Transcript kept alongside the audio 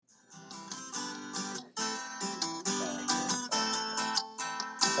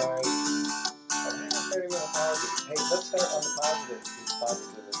start. We're not starting with a positive. Hey, let's start on the positive. It's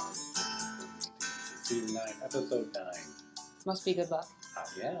positive in August 2018. This is season 9, episode 9. Must be good luck.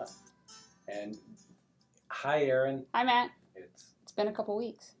 Yeah. And hi, Aaron. Hi, Matt. It's been a couple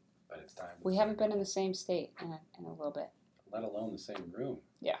weeks. But it's time. We haven't been in the same state in a little bit. Let alone the same room.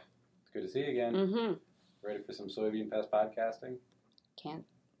 Yeah. It's good to see you again. Mm-hmm. Ready for some soybean pest podcasting? Can't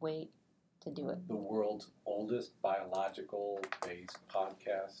wait to do it. The world's oldest biological-based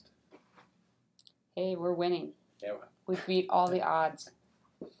podcast. Hey, we're winning. Yeah. We beat all the odds.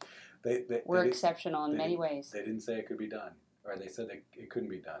 We're they exceptional in many ways. They didn't say it could be done. Or they said it couldn't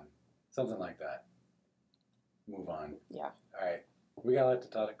be done. Something like that. Move on. Yeah. All right. We got a lot to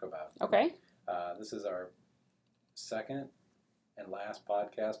talk about. Okay. This is our second and last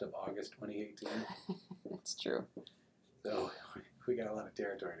podcast of August 2018. That's true. So we got a lot of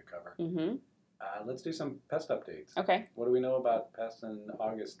territory to cover. Mm-hmm. Let's do some pest updates. Okay. What do we know about pests in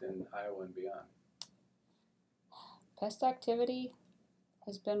August in Iowa and beyond? Pest activity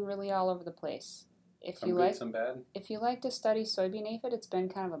has been really all over the place. Some good, some bad? If you like to study soybean aphid, it's been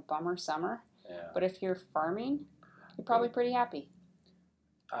kind of a bummer summer. Yeah. But if you're farming, you're probably pretty happy.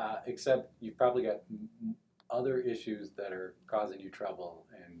 Except you've probably got other issues that are causing you trouble,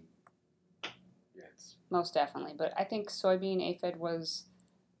 and it's Most definitely. But I think soybean aphid was,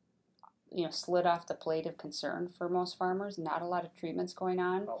 slid off the plate of concern for most farmers. Not a lot of treatments going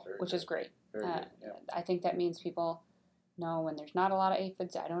on, which is great. Very good. Yeah. I think that means people know when there's not a lot of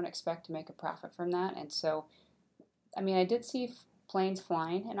aphids, I don't expect to make a profit from that. And so, I did see planes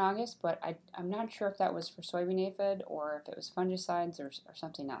flying in August, but I'm not sure if that was for soybean aphid or if it was fungicides or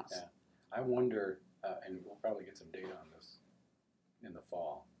something else. Yeah. I wonder, and we'll probably get some data on this in the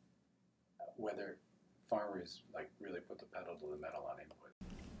fall, whether farmers really put the pedal to the metal on input.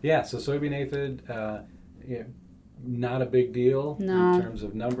 Yeah, so soybean aphid, not a big deal in terms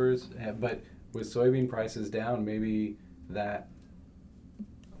of numbers, but with soybean prices down, maybe that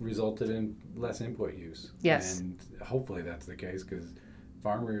resulted in less input use. Yes. And hopefully that's the case, because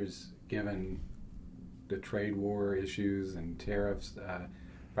farmers, given the trade war issues and tariffs,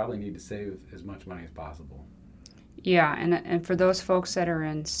 probably need to save as much money as possible. Yeah, and for those folks that are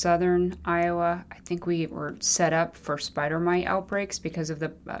in southern Iowa, I think we were set up for spider mite outbreaks because of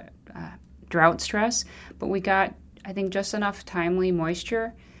the drought stress, but we got, I think, just enough timely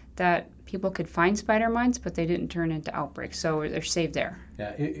moisture that people could find spider mites, but they didn't turn into outbreaks, so they're saved there.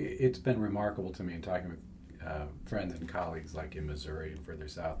 Yeah, it's been remarkable to me in talking with friends and colleagues like in Missouri and further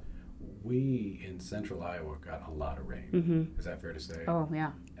south. We in central Iowa got a lot of rain. Mm-hmm. Is that fair to say? Oh,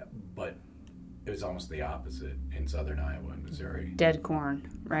 yeah. But it was almost the opposite in southern Iowa and Missouri. Dead corn,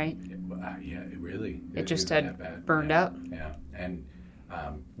 right? It really. It just had burned up. Yeah, and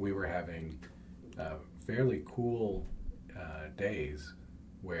we were having fairly cool days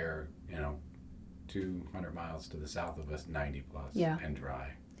where, 200 miles to the south of us, 90 plus and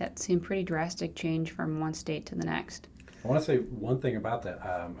dry. That seemed pretty drastic change from one state to the next. I want to say one thing about that.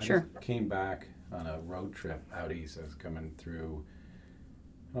 I Sure. just came back on a road trip out east. I was coming through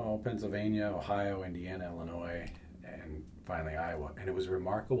Pennsylvania, Ohio, Indiana, Illinois, and finally Iowa. And it was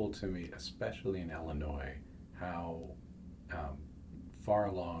remarkable to me, especially in Illinois, how far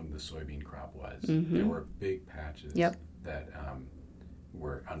along the soybean crop was. Mm-hmm. There were big patches that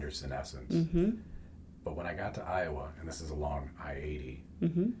were under senescence. Mm-hmm. But when I got to Iowa, and this is along I-80,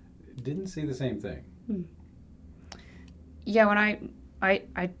 mm-hmm. didn't see the same thing. Mm. Yeah, when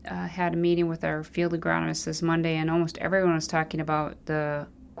I had a meeting with our field agronomist this Monday, and almost everyone was talking about the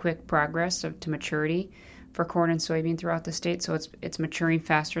quick progress to maturity for corn and soybean throughout the state. So it's maturing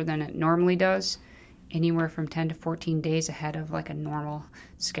faster than it normally does, anywhere from 10 to 14 days ahead of a normal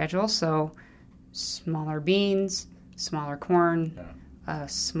schedule. So smaller beans, smaller corn,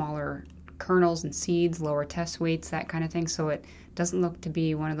 smaller kernels and seeds, lower test weights, that kind of thing. So it doesn't look to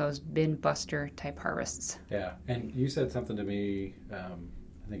be one of those bin buster type harvests. Yeah, and you said something to me,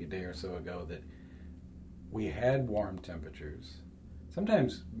 I think a day or so ago, that we had warm temperatures.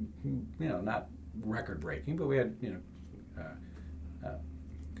 Sometimes, not record-breaking, but we had, kind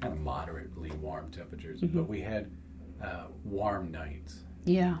of moderately warm temperatures. Mm-hmm. But we had warm nights.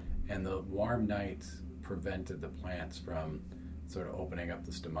 Yeah. And the warm nights prevented the plants from sort of opening up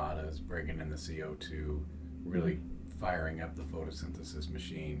the stomatas, bringing in the CO2, really firing up the photosynthesis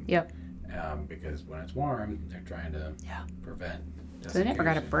machine. Yep. Because when it's warm, they're trying to prevent desiccation. So they never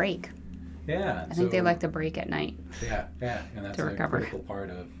got a break. Yeah. I think they like the break at night. Yeah, and that's a recover. critical part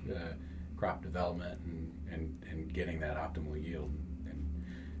of crop development and getting that optimal yield. And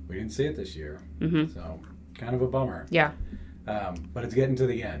we didn't see it this year, so kind of a bummer. Yeah. But it's getting to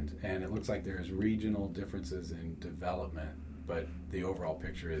the end, and it looks like there's regional differences in development but the overall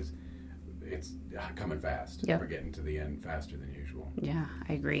picture is it's coming fast. Yep. We're getting to the end faster than usual. Yeah,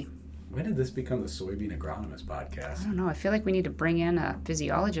 I agree. When did this become the Soybean Agronomist podcast? I don't know. I feel like we need to bring in a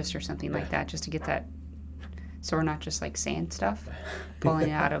physiologist or something like that just to get that, so we're not just like saying stuff, pulling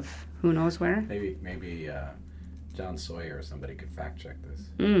it out of who knows where. Maybe John Sawyer or somebody could fact check this.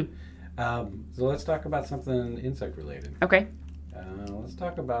 Mm. So let's talk about something insect related. Okay. Let's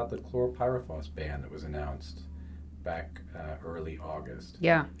talk about the chlorpyrifos ban that was announced back early August.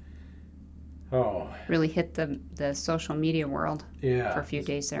 Yeah. Oh. Really hit the social media world for a few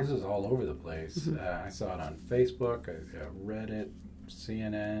days there. This is all over the place. Mm-hmm. I saw it on Facebook, Reddit,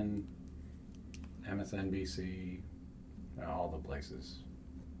 CNN, MSNBC, all the places.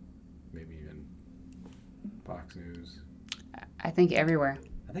 Maybe even Fox News. I think everywhere.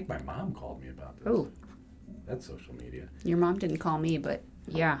 I think my mom called me about this. Oh. That's social media. Your mom didn't call me, but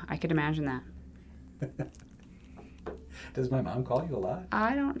yeah, I could imagine that. Does my mom call you a lot?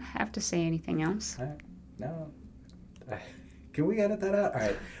 I don't have to say anything else. No. Can we edit that out? All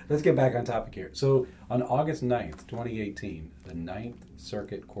right, let's get back on topic here. So on August 9th, 2018, the Ninth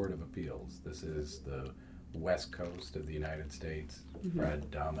Circuit Court of Appeals, this is the west coast of the United States,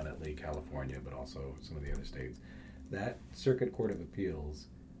 predominantly California, but also some of the other states, that Circuit Court of Appeals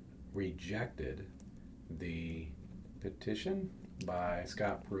rejected the petition by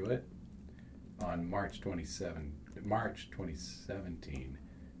Scott Pruitt on March 2017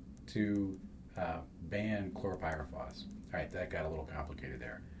 to ban chlorpyrifos. All right, that got a little complicated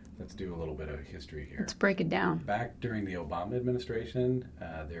there. Let's do a little bit of history here. Let's break it down. Back during the Obama administration,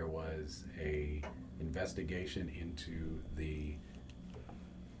 there was a investigation into the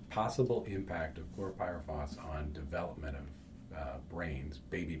possible impact of chlorpyrifos on development of brains,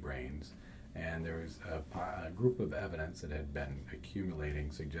 baby brains, and there was a group of evidence that had been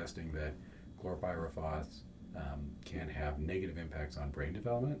accumulating suggesting that chlorpyrifos can have negative impacts on brain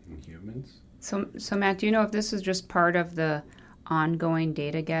development in humans. So Matt, do you know if this is just part of the ongoing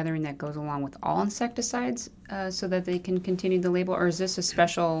data gathering that goes along with all insecticides so that they can continue the label, or is this a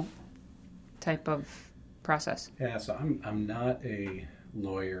special type of process? Yeah, so I'm not a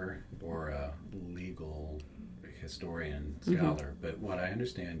lawyer or a legal historian scholar, but what I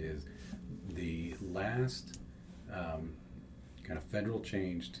understand is the last kind of federal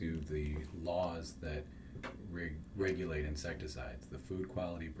change to the laws that regulate insecticides, the Food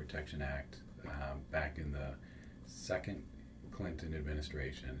Quality Protection Act, back in the second Clinton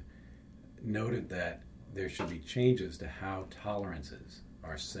administration, noted that there should be changes to how tolerances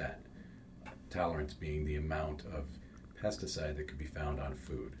are set. Tolerance being the amount of pesticide that could be found on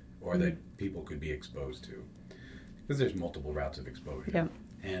food or that people could be exposed to, because there's multiple routes of exposure. Yep.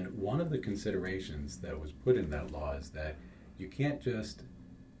 And one of the considerations that was put in that law is that you can't just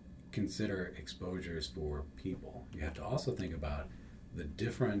consider exposures for people. You have to also think about the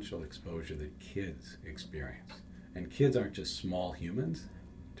differential exposure that kids experience. And kids aren't just small humans.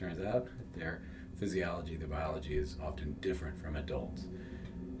 Turns out their physiology, their biology is often different from adults.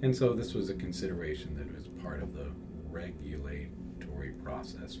 And so this was a consideration that was part of the regulatory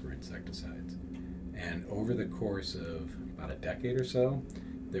process for insecticides. And over the course of about a decade or so,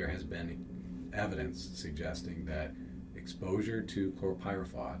 there has been evidence suggesting that exposure to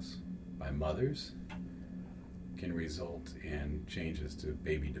chlorpyrifos by mothers can result in changes to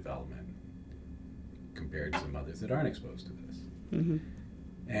baby development compared to mothers that aren't exposed to this. Mm-hmm.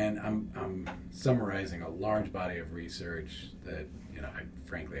 And I'm summarizing a large body of research that,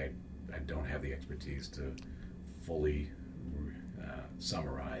 frankly, I don't have the expertise to fully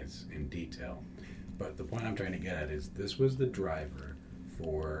summarize in detail. But the point I'm trying to get at is this was the driver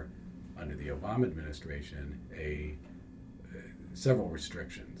for, under the Obama administration, several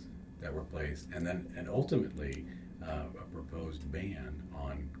restrictions that were placed, and ultimately a proposed ban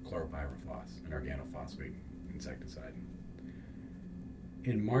on chlorpyrifos, an organophosphate insecticide.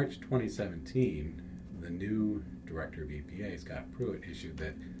 In March 2017, the new director of EPA, Scott Pruitt, issued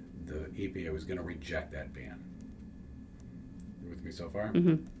that the EPA was going to reject that ban. You with me so far?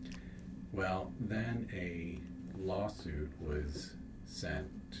 Mm-hmm. Well, then a lawsuit was sent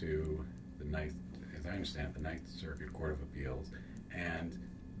to the Ninth, as I understand it, the Ninth Circuit Court of Appeals, and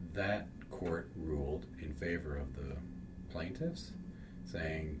that court ruled in favor of the plaintiffs,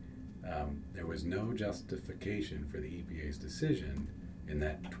 saying there was no justification for the EPA's decision in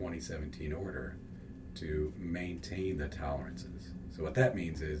that 2017 order to maintain the tolerances. So what that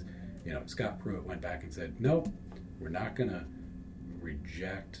means is, Scott Pruitt went back and said, nope, we're not going to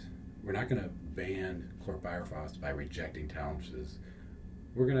ban chlorpyrifos by rejecting tolerances.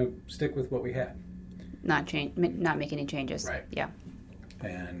 We're going to stick with what we had. Not make any changes. Right. Yeah.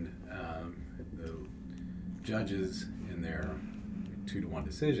 And the judges in in their 2-to-1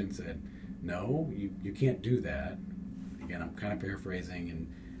 decision, said, no, you can't do that. Again, I'm kind of paraphrasing,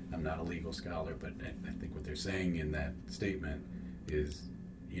 and I'm not a legal scholar, but I think what they're saying in that statement is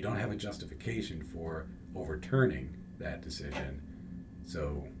you don't have a justification for overturning that decision,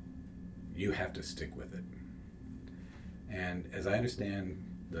 so you have to stick with it. And as I understand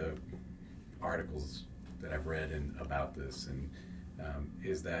the articles that I've read about this, and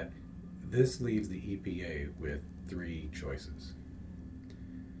is that this leaves the EPA with 3 choices.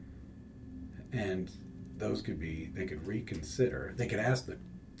 And those could be, they could reconsider, they could ask the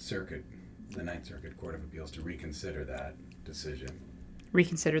Ninth Circuit Court of Appeals to reconsider that decision.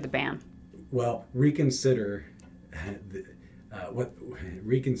 Reconsider the ban. Well, reconsider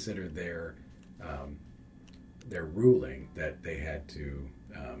reconsider their ruling that they had to,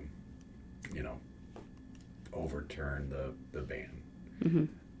 overturn the ban. Mm-hmm.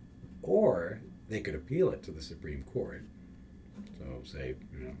 Or they could appeal it to the Supreme Court. So say,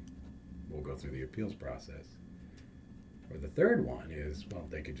 we'll go through the appeals process. Or the third one is, well,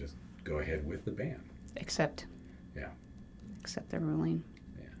 they could just go ahead with the ban. Accept the ruling.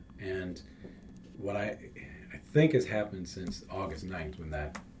 Yeah. And what I think has happened since August 9th, when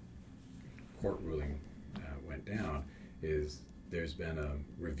that court ruling went down, is there's been a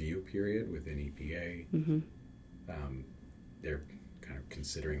review period within EPA. Mm-hmm. They're kind of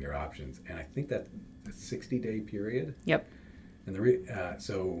considering their options. And I think that's a 60-day period. Yep. And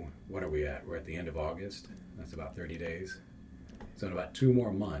so what are we at? We're at the end of August. That's about 30 days. So in about 2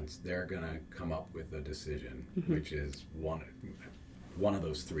 more months, they're going to come up with a decision, mm-hmm. which is one of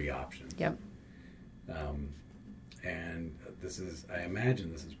those 3 options. Yep. And I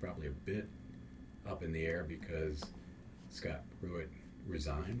imagine this is probably a bit up in the air because Scott Pruitt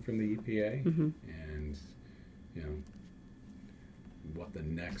resigned from the EPA, mm-hmm. and what the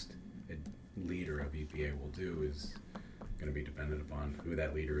next leader of EPA will do is going to be dependent upon who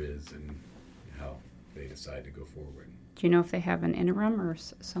that leader is and how they decide to go forward. Do you know if they have an interim or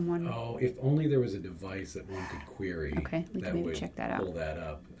someone? Oh, if only there was a device that one could query. Okay, we can maybe check that out. Pull that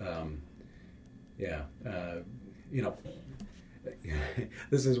up.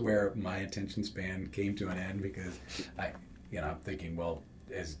 This is where my attention span came to an end because I'm thinking, well,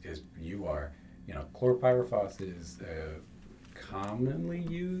 as you are, chlorpyrifos is commonly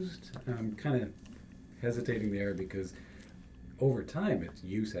used. I'm kind of hesitating there because over time its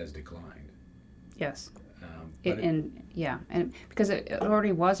use has declined. Yes. And because it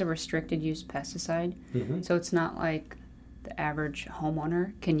already was a restricted use pesticide, mm-hmm. so it's not like the average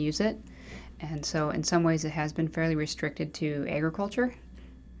homeowner can use it. And so in some ways it has been fairly restricted to agriculture.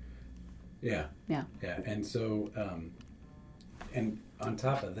 Yeah. Yeah. Yeah. And so, and on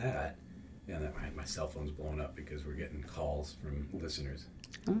top of that, my cell phone's blown up because we're getting calls from listeners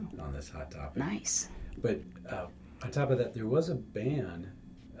on this hot topic. Nice. But on top of that, there was a ban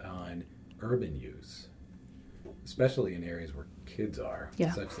on urban use, especially in areas where kids are,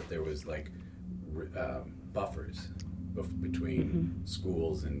 such that there was buffers between mm-hmm.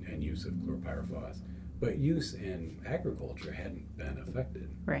 schools and use of chlorpyrifos. But use in agriculture hadn't been affected.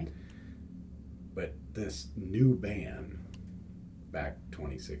 Right. But this new ban back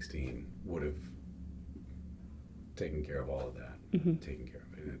 2016 would have taken care of all of that. Mm-hmm. Taken care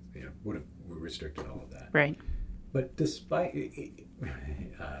of it. Would have restricted all of that. Right. But despite it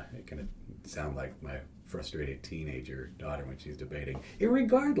kind of sound like my frustrated teenager daughter when she's debating.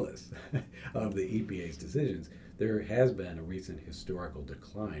 Irregardless of the EPA's decisions, there has been a recent historical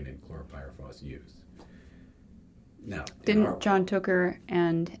decline in chlorpyrifos use. Now, didn't John Tooker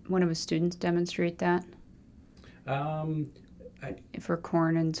and one of his students demonstrate that? For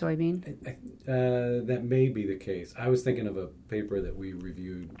corn and soybean? That may be the case. I was thinking of a paper that we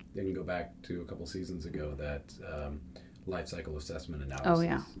reviewed, you can go back to a couple seasons ago, that life cycle assessment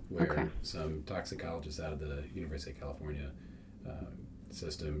analysis, where some toxicologists out of the University of California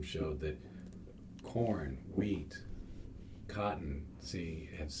system showed that corn, wheat, cotton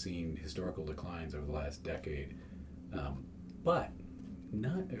have seen historical declines over the last decade, but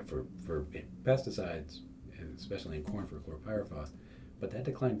not for pesticides, especially in corn for chlorpyrifos, but that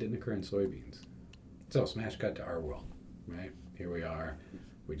decline didn't occur in soybeans. So smash cut to our world, right? Here we are.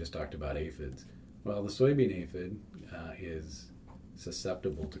 We just talked about aphids. Well, the soybean aphid is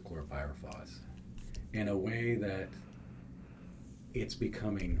susceptible to chlorpyrifos in a way that it's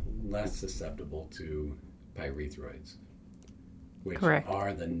becoming less susceptible to pyrethroids, which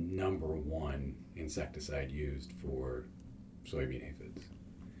are the number one insecticide used for soybean aphids.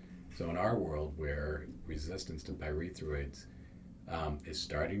 So in our world, where resistance to pyrethroids is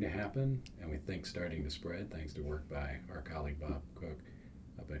starting to happen, and we think starting to spread, thanks to work by our colleague Bob Cook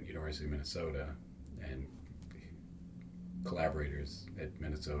up at University of Minnesota, and collaborators at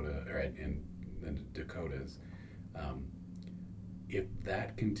Minnesota or in the Dakotas, if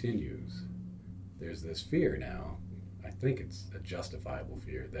that continues, there's this fear now. I think it's a justifiable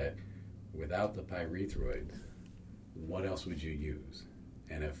fear that without the pyrethroids, what else would you use?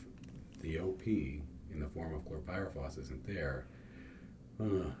 And if the OP in the form of chlorpyrifos isn't there,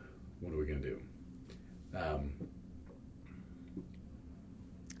 what are we going to do?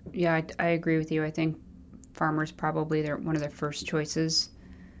 Yeah, I agree with you. I think farmers probably one of their first choices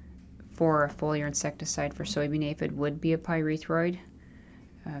for a foliar insecticide for soybean aphid would be a pyrethroid,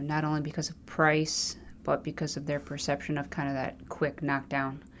 not only because of price, but because of their perception of kind of that quick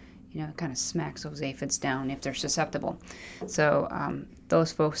knockdown. It kind of smacks those aphids down if they're susceptible. So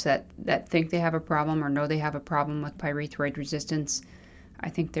those folks that think they have a problem or know they have a problem with pyrethroid resistance, I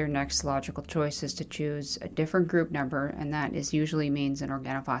think their next logical choice is to choose a different group number, and that usually means an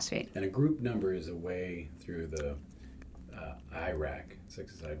organophosphate. And a group number is a way through the IRAC,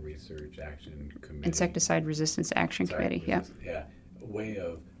 Insecticide Research Action Committee. Insecticide Resistance Action Committee, yeah. Yeah, a way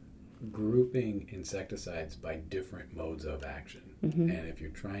of grouping insecticides by different modes of action. Mm-hmm. And if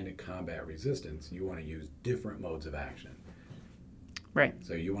you're trying to combat resistance, you want to use different modes of action. Right.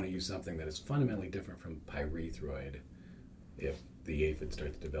 So you want to use something that is fundamentally different from pyrethroid if the aphid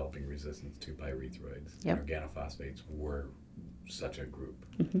starts developing resistance to pyrethroids. Yep. And organophosphates were such a group.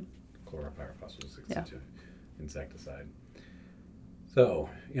 Mm-hmm. Chlorpyrifos was such an insecticide. So,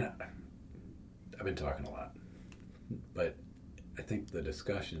 I've been talking a lot, but I think the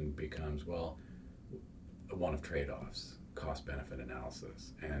discussion becomes, one of trade-offs, cost-benefit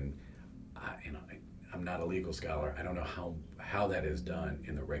analysis. And, I'm not a legal scholar. I don't know how that is done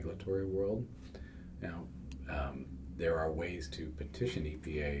in the regulatory world. Now, there are ways to petition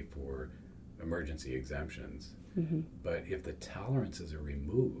EPA for emergency exemptions, mm-hmm. but if the tolerances are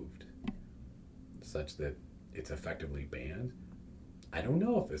removed such that it's effectively banned, I don't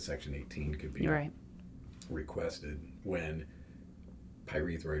know if a Section 18 could be requested when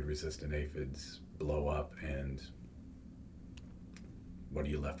pyrethroid-resistant aphids blow up, and what are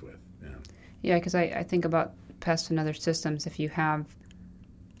you left with? Yeah, because I think about pests and other systems. If you have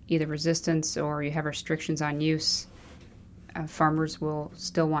either resistance or you have restrictions on use, farmers will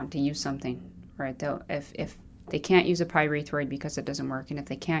still want to use something, right? If they can't use a pyrethroid because it doesn't work, and if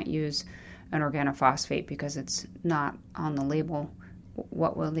they can't use an organophosphate because it's not on the label,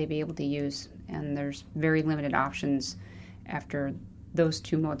 what will they be able to use? And there's very limited options after those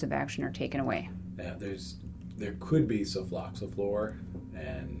two modes of action are taken away. Yeah, there could be sulfoxaflor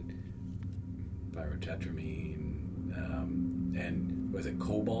and pyrotretramine, and was it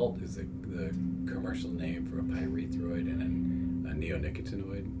cobalt is the commercial name for a pyrethroid and a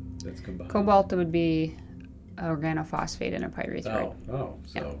neonicotinoid that's combined? Cobalt would be organophosphate in a pyrethroid.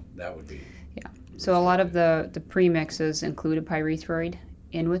 That would be... Yeah. So a lot of the premixes include a pyrethroid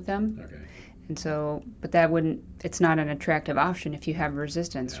in with them. Okay. And so, but it's not an attractive option if you have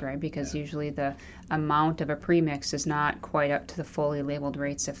resistance, right? Because usually the amount of a premix is not quite up to the fully labeled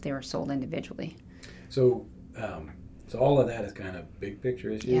rates if they were sold individually. So all of that is kind of big picture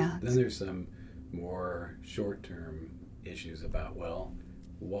issues. Yeah. Then there's some more short-term issues about,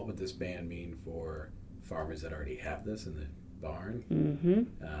 what would this ban mean for farmers that already have this in the barn?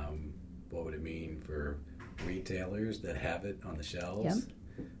 Mm-hmm. What would it mean for retailers that have it on the shelves?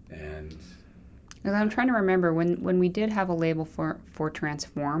 Yep. And I'm trying to remember when we did have a label for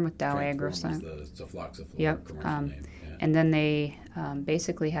Transform with Dow AgroScience. The sulfoxaflor commercial name. Yeah. And then they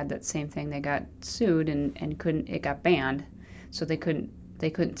basically had that same thing. They got sued and it got banned, so they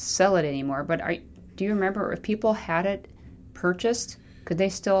couldn't sell it anymore. But do you remember if people had it purchased, could they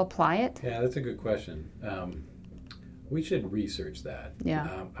still apply it? Yeah, that's a good question. We should research that.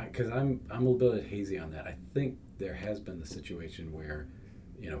 Yeah. Because I'm a little bit hazy on that. I think there has been the situation where,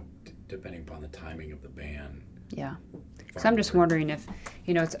 depending upon the timing of the ban. Yeah. So I'm just wondering if,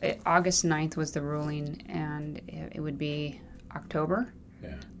 it's August 9th was the ruling, and it would be October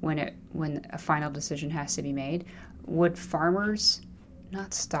when a final decision has to be made. Would farmers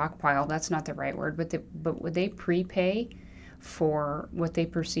not stockpile? That's not the right word, but would they prepay for what they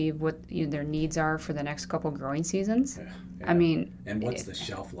perceive their needs are for the next couple growing seasons? Yeah. I mean, and what's the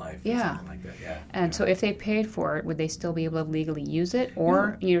shelf life? Yeah, something like that. Yeah. And so if they paid for it, would they still be able to legally use it?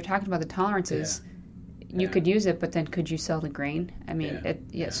 Or you're talking about the tolerances. Yeah. You could use it, but then could you sell the grain? I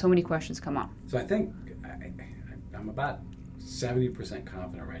mean, so many questions come up. So I think I'm about 70%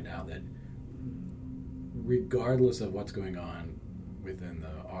 confident right now that regardless of what's going on within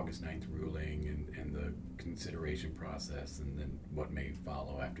the August 9th ruling and the consideration process and then what may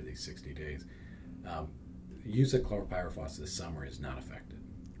follow after these 60 days, use of chlorpyrifos this summer is not affected.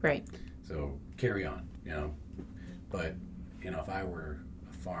 Right. So carry on, But if I were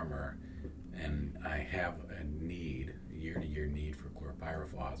a farmer and I have a need, a year-to-year need for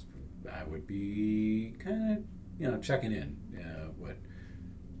chlorpyrifos, I would be kind of, checking in,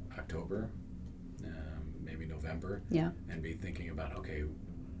 October, maybe November, and be thinking about, okay,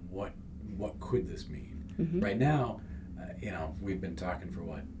 what could this mean? Mm-hmm. Right now, we've been talking for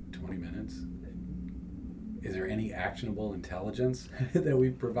 20 minutes. Is there any actionable intelligence that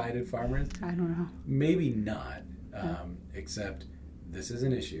we've provided farmers? I don't know. Maybe not, except this is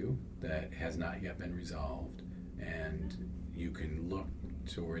an issue that has not yet been resolved, and you can look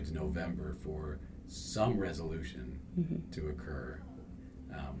towards November for some resolution to occur.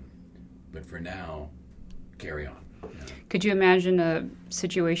 But for now, carry on. Could you imagine a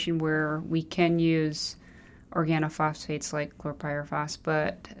situation where we can use organophosphates like chlorpyrifos,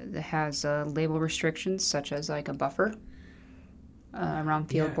 but it has label restrictions such as like a buffer around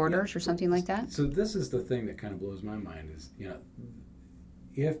field borders or something like that? So this is the thing that kind of blows my mind is,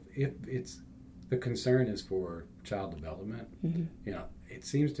 if it's the concern is for child development, it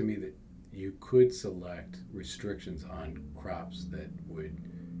seems to me that you could select restrictions on crops that would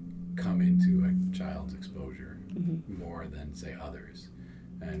come into a child's exposure more than, say, others,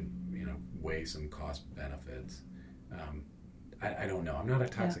 and weigh some cost benefits. I don't know. I'm not a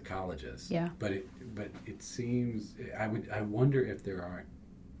toxicologist, but it seems I wonder if there aren't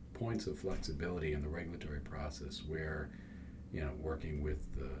points of flexibility in the regulatory process where working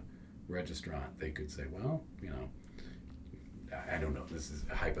with the registrant, they could say, well, I don't know. This is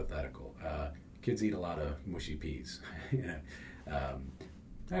hypothetical. Kids eat a lot of mushy peas.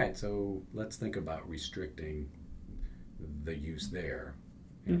 All right, so let's think about restricting the use there,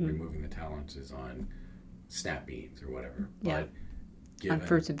 removing the tolerances on snap beans or whatever. Yeah. But on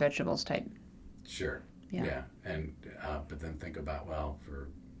fruits and vegetables type. Sure. Yeah. And but then think about, for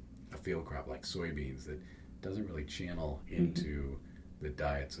a field crop like soybeans that doesn't really channel into the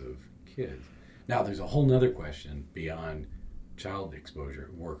diets of kids. Now, there's a whole nother question beyond child exposure,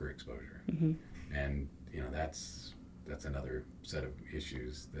 worker exposure, and that's another set of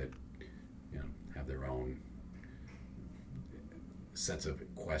issues that have their own sets of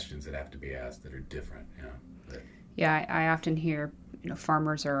questions that have to be asked that are different. I often hear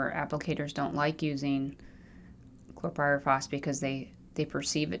farmers or applicators don't like using chlorpyrifos because they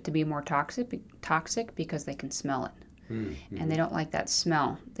perceive it to be more toxic because they can smell it. And they don't like that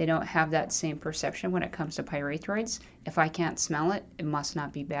smell. They don't have that same perception when it comes to pyrethroids. If I can't smell it, it must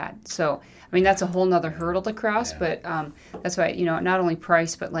not be bad. So, that's a whole nother hurdle to cross, but that's why, not only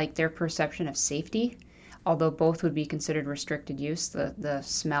price, but like their perception of safety, although both would be considered restricted use, the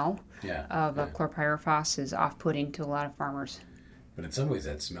smell of chlorpyrifos is off-putting to a lot of farmers. But in some ways,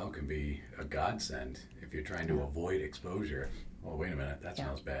 that smell can be a godsend if you're trying to avoid exposure. Well, wait a minute, that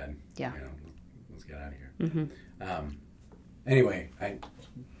smells bad. Yeah. Let's get out of here. Anyway, I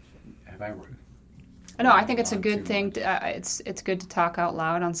think it's a good thing. It's good to talk out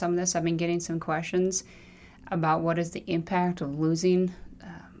loud on some of this. I've been getting some questions about what is the impact of losing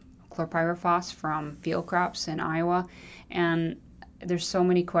chlorpyrifos from field crops in Iowa, and there's so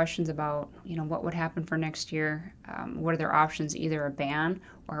many questions about what would happen for next year. What are their options? Either a ban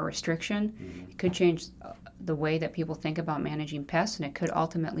or a restriction. It could change the way that people think about managing pests, and it could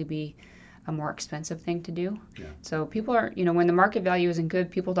ultimately be a more expensive thing to do. Yeah. So people are, when the market value isn't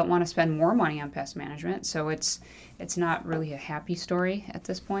good, people don't want to spend more money on pest management. So it's not really a happy story at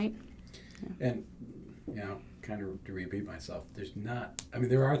this point. Yeah. And, kind of to repeat myself,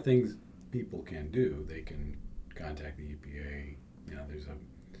 there are things people can do. They can contact the EPA. There's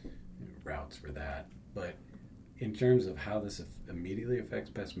routes for that. But in terms of how this immediately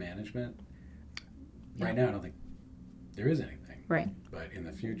affects pest management, right now I don't think there is anything. Right. But in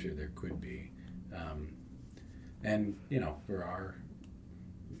the future, there could be. And, for our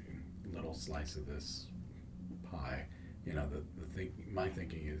little slice of this pie, my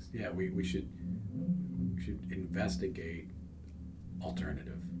thinking is, we should investigate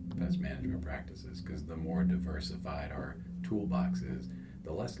alternative pest management practices, because the more diversified our toolbox is,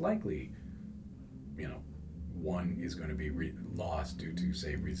 the less likely, one is going to be lost due to,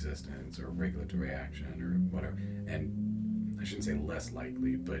 say, resistance or regulatory action or whatever. And I shouldn't say less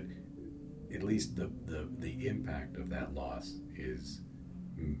likely, but at least the impact of that loss is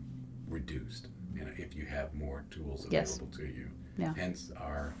reduced, if you have more tools available to you. Yeah. Hence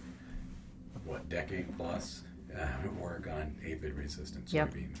our decade plus work on aphid-resistant soybeans.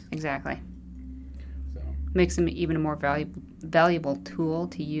 Yep, exactly. So makes them even a more valuable tool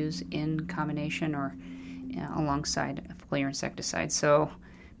to use in combination or alongside a foliar insecticide. So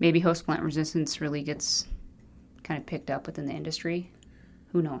maybe host plant resistance really gets kind of picked up within the industry.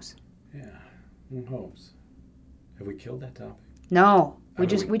 Who knows? Yeah, one hopes. Have we killed that topic? No, we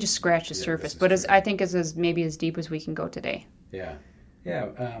just scratched the surface, but true. I think it's maybe as deep as we can go today. Yeah. Yeah.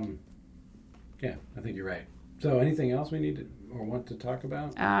 I think you're right. So, anything else we need to or want to talk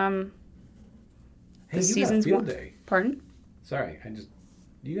about? The You season's got a field day. Pardon? Sorry,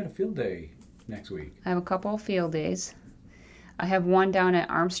 you got a field day next week. I have a couple of field days. I have one down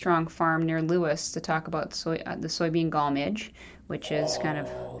at Armstrong Farm near Lewis to talk about the soybean gall midge, which is kind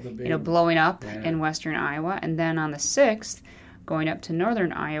of blowing up in western Iowa, and then on the 6th, going up to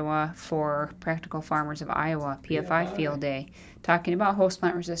northern Iowa for Practical Farmers of Iowa PFI field day, talking about host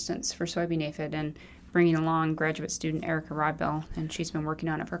plant resistance for soybean aphid and bringing along graduate student Erica Rodbell, and she's been working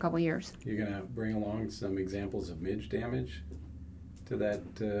on it for a couple of years. You're going to bring along some examples of midge damage to that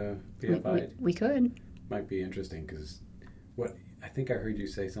PFI? We could. Might be interesting because I think I heard you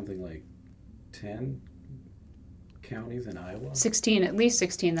say something like 10 counties in Iowa? 16, at least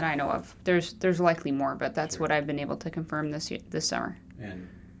 16 that I know of. There's likely more, but that's what I've been able to confirm this summer. And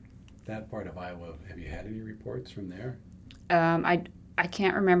that part of Iowa, have you had any reports from there? I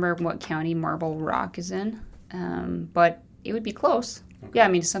can't remember what county Marble Rock is in, but it would be close. Okay. Yeah, I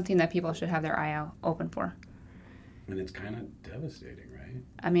mean, it's something that people should have their eye out open for. And it's kind of devastating, right?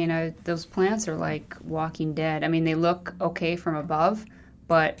 I mean, those plants are like walking dead. I mean, they look okay from above,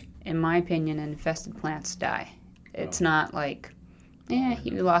 but in my opinion, infested plants die. It's not like,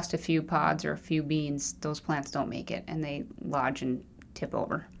 you lost a few pods or a few beans. Those plants don't make it, and they lodge and tip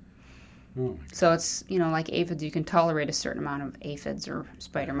over. Oh, so it's, like aphids, you can tolerate a certain amount of aphids or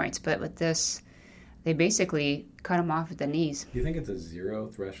spider mites, but with this, they basically cut them off at the knees. Do you think it's a zero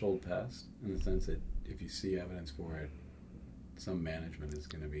threshold pest in the sense that if you see evidence for it, some management is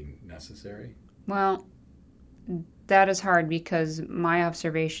going to be necessary? Well, that is hard because my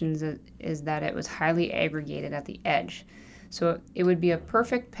observations is that it was highly aggregated at the edge. So it would be a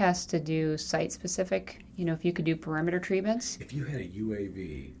perfect pest to do site-specific, if you could do perimeter treatments. If you had a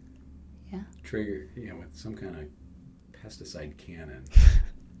UAV trigger, with some kind of pesticide cannon,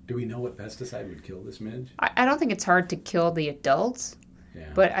 do we know what pesticide would kill this midge? I don't think it's hard to kill the adults,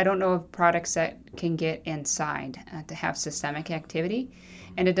 but I don't know of products that can get inside to have systemic activity.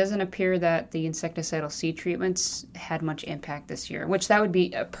 And it doesn't appear that the insecticidal seed treatments had much impact this year, which that would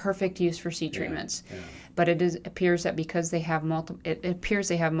be a perfect use for seed treatments. Yeah. But appears that because they have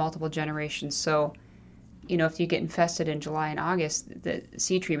multiple generations. So, if you get infested in July and August, the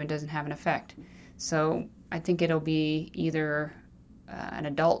seed treatment doesn't have an effect. So I think it'll be either an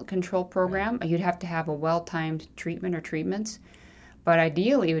adult control program. You'd have to have a well-timed treatment or treatments. But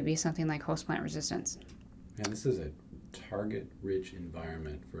ideally, it would be something like host plant resistance. And this is a target-rich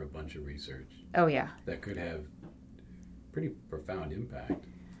environment for a bunch of research. Oh, yeah. That could have pretty profound impact,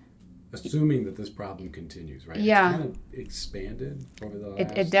 assuming that this problem continues, right? Yeah. It's kind of expanded over the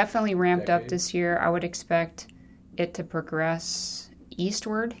last It definitely ramped decade. up this year. I would expect it to progress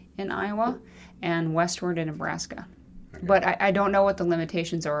eastward in Iowa and westward in Nebraska. Okay. But I don't know what the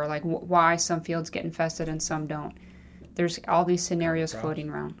limitations are, like why some fields get infested and some don't. There's all these scenarios floating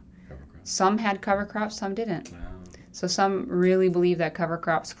around. Some had cover crops, some didn't. Wow. So some really believe that cover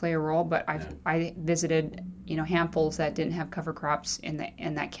crops play a role, but I visited, handfuls that didn't have cover crops in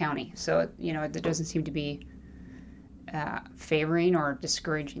that county. So, it doesn't seem to be favoring or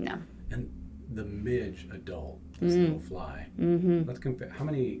discouraging them. And the midge adult, this little fly. Mm-hmm. Let's compare. How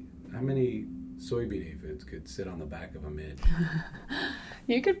many soybean aphids could sit on the back of a midge?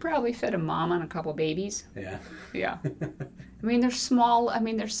 You could probably fit a mom on a couple babies. Yeah. Yeah. I mean, they're small. I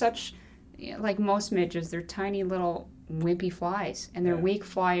mean, they're such, like most midges, they're tiny little wimpy flies, and they're weak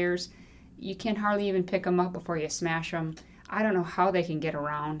flyers. You can hardly even pick them up before you smash them. I don't know how they can get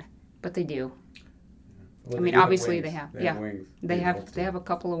around, but they do. Well, I mean, obviously they have. They have wings. They have a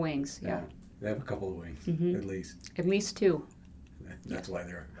couple of wings. Yeah. They have a couple of wings, at least. At least two. That's why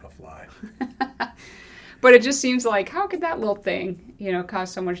they're a fly. But it just seems like, how could that little thing,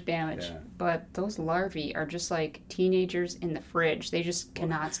 cause so much damage? Yeah. But those larvae are just like teenagers in the fridge. They just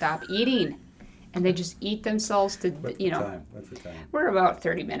cannot stop eating. And they just eat themselves to, What's the time? What's the time? We're about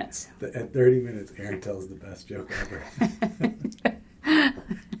 30 minutes. At 30 minutes, Aaron tells the best joke ever.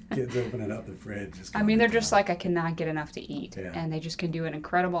 Kids opening up the fridge. They're just like, I cannot get enough to eat. Yeah. And they just can do an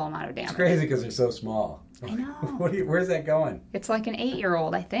incredible amount of damage. It's crazy because they're so small. I know. Where's that going? It's like an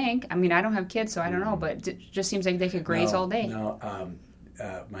 8-year-old, I think. I mean, I don't have kids, so I don't know, but it just seems like they could graze all day. No,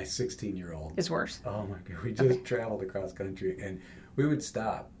 my 16-year-old is worse. Oh my God. We just traveled across country, and we would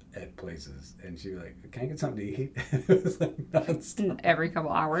stop at places, and she'd be like, "Can I get something to eat?" It was like nonstop. Every couple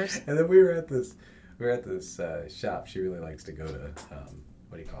hours. And then we were at this shop. She really likes to go to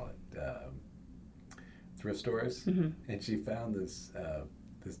what do you call it? Thrift stores. Mm-hmm. And she found this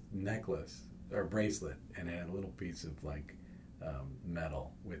necklace or bracelet, and it had a little piece of like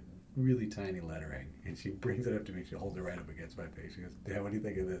metal with really tiny lettering, and she brings it up to me. She holds it right up against my face. She goes, "Dad, what do you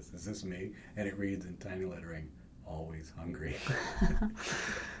think of this? Is this me?" And it reads in tiny lettering, "Always hungry."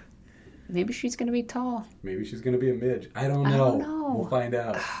 Maybe she's going to be tall. Maybe she's going to be a midge. I don't know. We'll find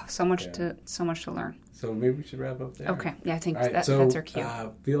out. So much to learn. So maybe we should wrap up there. Okay. Yeah, I think right, that's our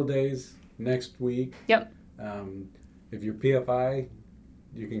cue. Field days next week. Yep. If you're PFI,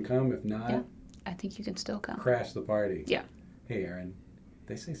 you can come. If not, yeah, I think you can still come. Crash the party. Yeah. Hey, Aaron.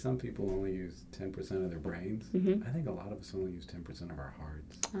 They say some people only use 10% of their brains. Mm-hmm. I think a lot of us only use 10% of our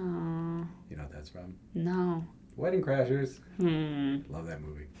hearts. Oh. You know what that's from? No. Wedding Crashers. Love that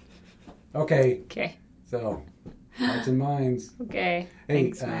movie. Okay. So, hearts and minds. Okay. Hey,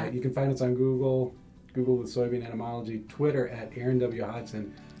 thanks, Matt. you can find us on Google with Soybean Etymology, Twitter at Aaron W.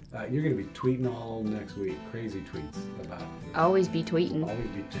 Hodgson. You're going to be tweeting all next week. Crazy tweets about... Always be tweeting. Always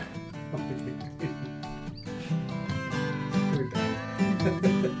be tweeting. We're done.